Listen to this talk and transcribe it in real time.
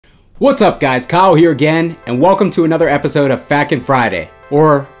What's up guys, Kyle here again, and welcome to another episode of FAQ'N Friday.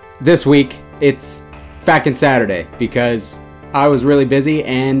 Or, this week, it's FAQ'N Saturday, because I was really busy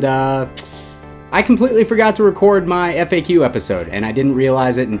and I completely forgot to record my FAQ episode, and I didn't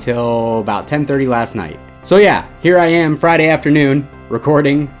realize it until about 10:30 last night. So yeah, here I am Friday afternoon,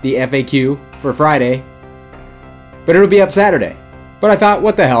 recording the FAQ for Friday, but it'll be up Saturday. But I thought,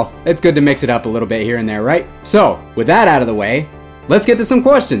 what the hell, it's good to mix it up a little bit here and there, right? So, with that out of the way, let's get to some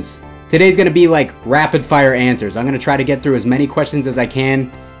questions. Today's gonna be like rapid fire answers. I'm gonna try to get through as many questions as I can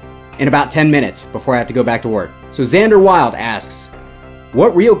in about 10 minutes before I have to go back to work. So Xander Wild asks,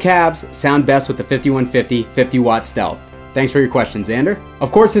 what real cabs sound best with the 5150 50-watt stealth? Thanks for your question, Xander.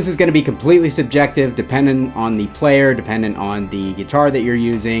 Of course, this is gonna be completely subjective, dependent on the player, dependent on the guitar that you're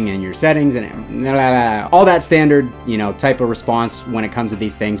using and your settings and all that standard, type of response when it comes to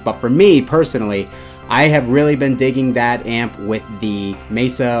these things. But for me personally, I have really been digging that amp with the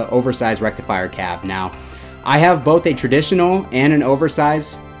Mesa oversized rectifier cab. Now, I have both a traditional and an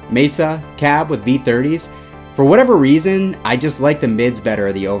oversized Mesa cab with V30s. For whatever reason, I just like the mids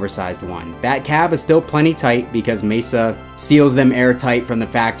better, the oversized one. That cab is still plenty tight because Mesa seals them airtight from the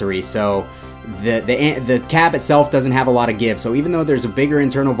factory, so the cab itself doesn't have a lot of give. So even though there's a bigger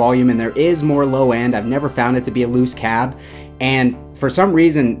internal volume and there is more low end, I've never found it to be a loose cab. And for some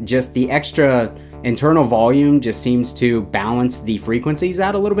reason, just the extra internal volume just seems to balance the frequencies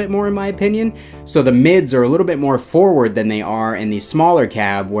out a little bit more, in my opinion. So the mids are a little bit more forward than they are in the smaller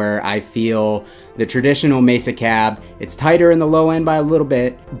cab, where I feel the traditional Mesa cab, it's tighter in the low end by a little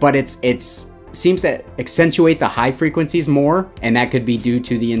bit, but it's seems to accentuate the high frequencies more, and that could be due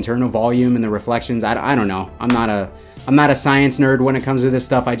to the internal volume and the reflections. I don't know. I'm not a science nerd when it comes to this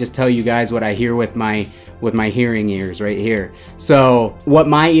stuff. I just tell you guys what I hear with my hearing ears right here. So what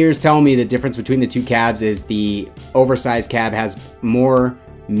my ears tell me, the difference between the two cabs is the oversized cab has more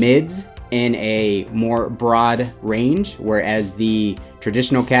mids in a more broad range, whereas the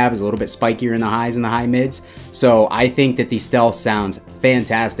traditional cab is a little bit spikier in the highs and the high mids. So I think that the stealth sounds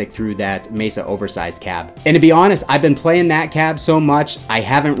fantastic through that Mesa oversized cab. And to be honest, I've been playing that cab so much, I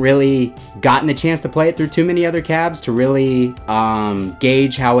haven't really gotten a chance to play it through too many other cabs to really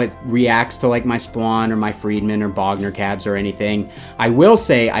gauge how it reacts to like my Splon or my Friedman or Wagner cabs or anything. I will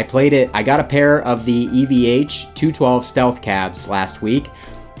say I played it, I got a pair of the EVH 212 stealth cabs last week.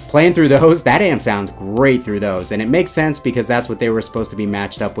 Playing through those, that amp sounds great through those, and it makes sense because that's what they were supposed to be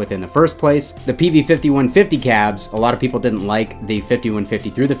matched up with in the first place. The PV 5150 cabs, a lot of people didn't like the 5150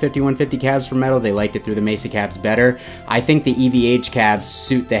 through the 5150 cabs for metal. They liked it through the Mesa cabs better. I think the EVH cabs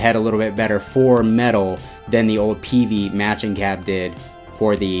suit the head a little bit better for metal than the old PV matching cab did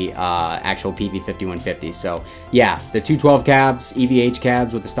for the actual PV 5150. So yeah, the 212 cabs, EVH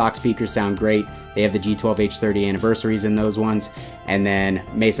cabs with the stock speakers sound great. They have the G12H30 anniversaries in those ones. And then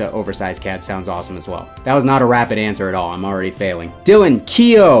Mesa oversized cab sounds awesome as well. That was not a rapid answer at all. I'm already failing. Dylan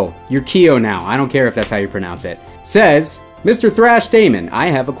Keogh, you're Keogh now. I don't care if that's how you pronounce it. Says, Mr. Thrash Damon, I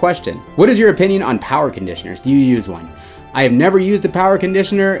have a question. What is your opinion on power conditioners? Do you use one? I have never used a power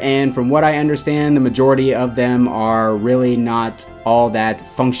conditioner, and from what I understand, the majority of them are really not all that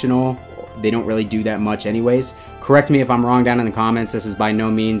functional. They don't really do that much anyways. Correct me if I'm wrong down in the comments. This is by no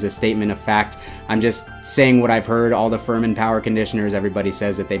means a statement of fact. I'm just saying what I've heard. All the Furman power conditioners, everybody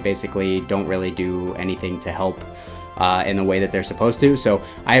says that they basically don't really do anything to help in the way that they're supposed to. So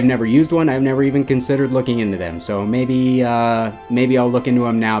I have never used one. I've never even considered looking into them. So maybe I'll look into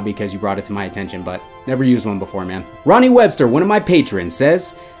them now because you brought it to my attention, but never used one before, man. Ronnie Webster, one of my patrons,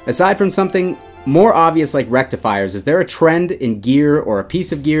 says, aside from something more obvious like rectifiers, is there a trend in gear or a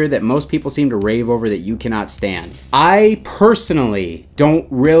piece of gear that most people seem to rave over that you cannot stand? I personally don't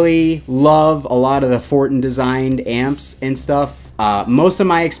really love a lot of the Fortin designed amps and stuff. Most of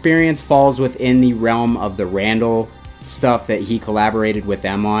my experience falls within the realm of the Randall stuff that he collaborated with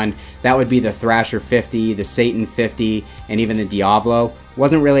them on. That would be the Thrasher 50, the Satan 50, and even the Diavolo.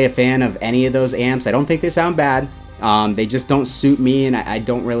 Wasn't really a fan of any of those amps. I don't think they sound bad. They just don't suit me, and I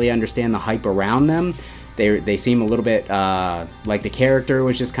don't really understand the hype around them. They seem a little bit like the character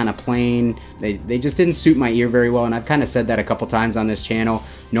was just kind of plain. They just didn't suit my ear very well, and I've kind of said that a couple times on this channel.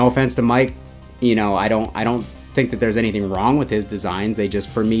 No offense to Mike, I don't think that there's anything wrong with his designs. They just,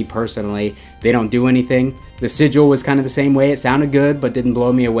 for me personally, they don't do anything. The Sigil was kind of the same way. It sounded good, but didn't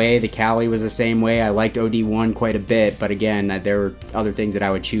blow me away. The Cali was the same way. I liked OD1 quite a bit, but again, there were other things that I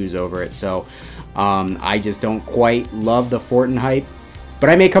would choose over it. So I just don't quite love the Fortin hype, but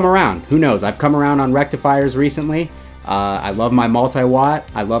I may come around. Who knows? I've come around on rectifiers recently. I love my multi-watt.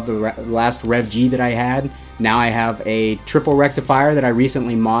 I love the last Rev G that I had. Now I have a triple rectifier that I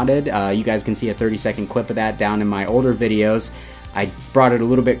recently modded. You guys can see a 30-second clip of that down in my older videos. I brought it a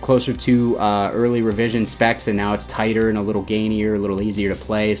little bit closer to early revision specs, and now it's tighter and a little gainier, a little easier to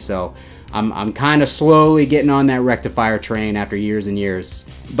play. So I'm kind of slowly getting on that rectifier train after years and years.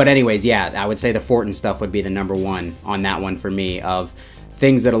 But anyways, yeah, I would say the FAQ'N stuff would be the #1 on that one for me, of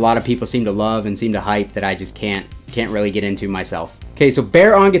things that a lot of people seem to love and seem to hype that I just can't really get into myself. Okay, so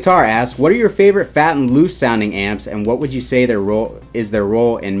Bear on Guitar asks, what are your favorite fat and loose sounding amps, and what would you say their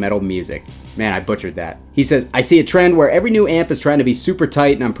role in metal music? Man, I butchered that. He says, I see a trend where every new amp is trying to be super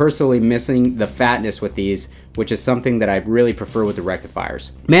tight, and I'm personally missing the fatness with these, which is something that I really prefer with the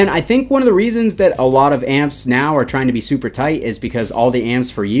rectifiers. Man, I think one of the reasons that a lot of amps now are trying to be super tight is because all the amps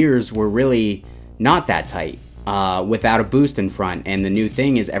for years were really not that tight. Without a boost in front, and the new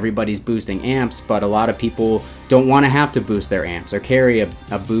thing is everybody's boosting amps, but a lot of people don't want to have to boost their amps or carry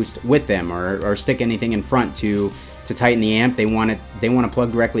a boost with them, or stick anything in front to tighten the amp. They want to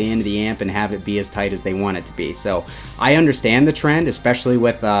plug directly into the amp and have it be as tight as they want it to be. So I understand the trend, especially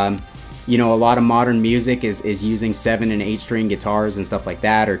with you know, a lot of modern music is using 7 and 8 string guitars and stuff like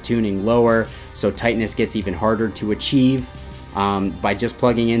that, or tuning lower, so tightness gets even harder to achieve by just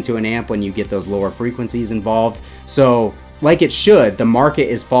plugging into an amp when you get those lower frequencies involved. So like it should, the market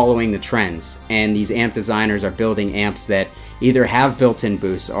is following the trends, and these amp designers are building amps that either have built-in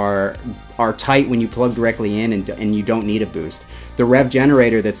boosts or are tight when you plug directly in, and you don't need a boost. The rev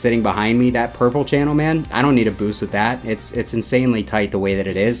generator that's sitting behind me, that purple channel, man, I don't need a boost with that. It's insanely tight the way that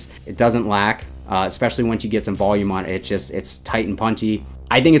it is. It doesn't lack, especially once you get some volume on it. It's tight and punchy.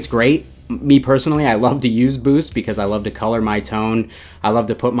 I think it's great. Me personally, I love to use boosts because I love to color my tone. I love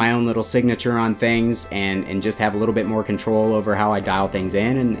to put my own little signature on things and just have a little bit more control over how I dial things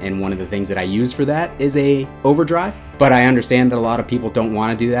in. And one of the things that I use for that is a overdrive. But I understand that a lot of people don't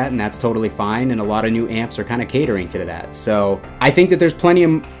want to do that, and that's totally fine. And a lot of new amps are kind of catering to that. So I think that there's plenty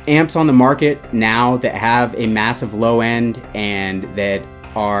of amps on the market now that have a massive low end and that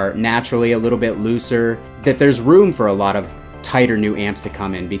are naturally a little bit looser, that there's room for a lot of tighter new amps to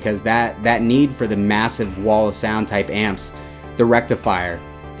come in, because that need for the massive wall of sound type amps, the rectifier,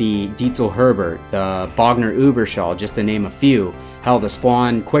 the Dietzel Herbert, the Wagner Überschall, just to name a few. Hell, the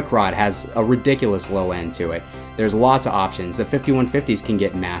Spawn Quick Rod has a ridiculous low end to it. There's lots of options. The 5150s can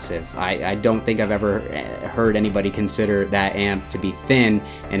get massive. I don't think I've ever heard anybody consider that amp to be thin,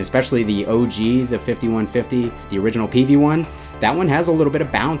 and especially the OG, the 5150, the original PV one. That one has a little bit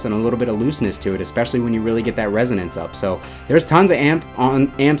of bounce and a little bit of looseness to it, especially when you really get that resonance up. So there's tons of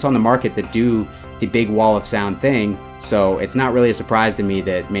amps on the market that do the big wall of sound thing. So it's not really a surprise to me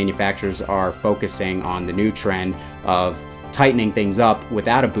that manufacturers are focusing on the new trend of tightening things up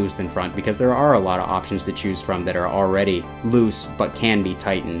without a boost in front, because there are a lot of options to choose from that are already loose but can be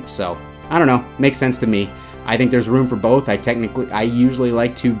tightened. So I don't know, makes sense to me. I think there's room for both. I usually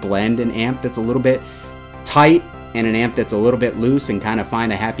like to blend an amp that's a little bit tight and an amp that's a little bit loose, and kind of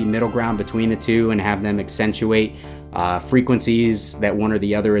find a happy middle ground between the two and have them accentuate frequencies that one or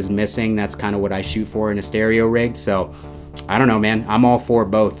the other is missing. That's kind of what I shoot for in a stereo rig. So I don't know, man, I'm all for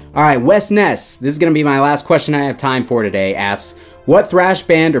both. All right, Wes Ness, this is gonna be my last question I have time for today, asks, what thrash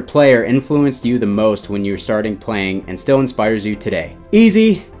band or player influenced you the most when you were starting playing and still inspires you today?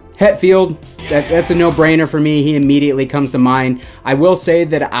 Easy. Hetfield, that's a no-brainer for me. He immediately comes to mind. I will say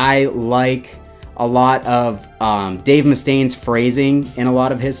that I like a lot of Dave Mustaine's phrasing in a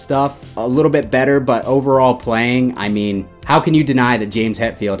lot of his stuff a little bit better, but overall playing, I mean, how can you deny that James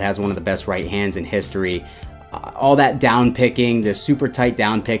Hetfield has one of the best right hands in history? All that down picking, the super tight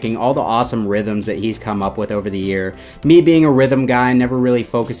down picking, all the awesome rhythms that he's come up with over the year. Me being a rhythm guy, never really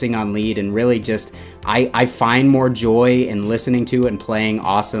focusing on lead, and really just, I find more joy in listening to and playing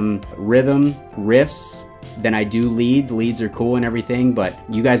awesome rhythm riffs than I do leads. Leads are cool and everything, but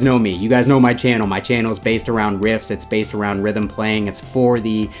you guys know me. You guys know my channel. My channel is based around riffs. It's based around rhythm playing. It's for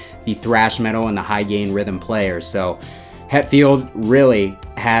the thrash metal and the high gain rhythm players. So Hetfield really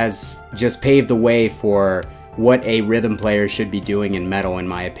has just paved the way for what a rhythm player should be doing in metal, in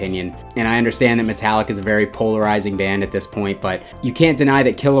my opinion. And I understand that Metallica is a very polarizing band at this point, but you can't deny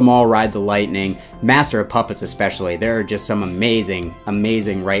that Kill 'Em All, Ride the Lightning, Master of Puppets especially, there are just some amazing,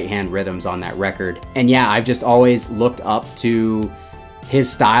 amazing right-hand rhythms on that record. And yeah, I've just always looked up to his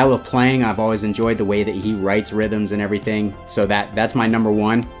style of playing. I've always enjoyed the way that he writes rhythms and everything. So that's my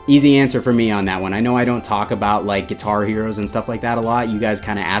 #1. Easy answer for me on that one. I know I don't talk about like guitar heroes and stuff like that a lot. You guys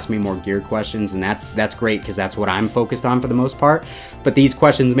kind of ask me more gear questions, and that's great because that's what I'm focused on for the most part. But these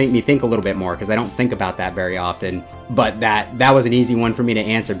questions make me think a little bit more because I don't think about that very often. But that was an easy one for me to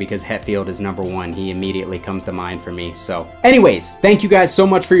answer because Hetfield is #1. He immediately comes to mind for me. So anyways, thank you guys so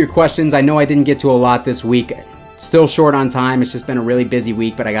much for your questions. I know I didn't get to a lot this week. Still short on time. It's just been a really busy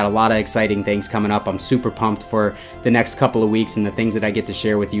week, but I got a lot of exciting things coming up. I'm super pumped for the next couple of weeks and the things that I get to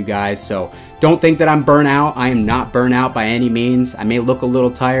share with you guys. So don't think that I'm burnt out. I am not burnt out by any means. I may look a little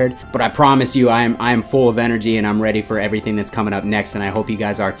tired, but I promise you I am full of energy and I'm ready for everything that's coming up next, and I hope you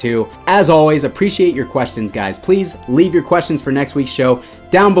guys are too. As always, appreciate your questions, guys. Please leave your questions for next week's show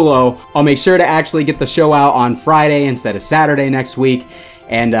down below. I'll make sure to actually get the show out on Friday instead of Saturday next week.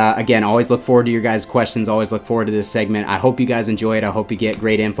 And again, always look forward to your guys' questions. Always look forward to this segment. I hope you guys enjoy it. I hope you get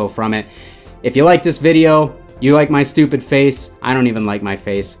great info from it. If you like this video, you like my stupid face, I don't even like my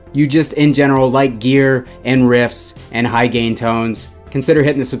face. You just, in general, like gear and riffs and high gain tones, consider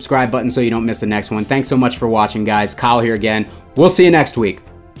hitting the subscribe button so you don't miss the next one. Thanks so much for watching, guys. Kyle here again. We'll see you next week.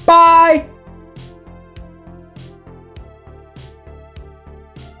 Bye!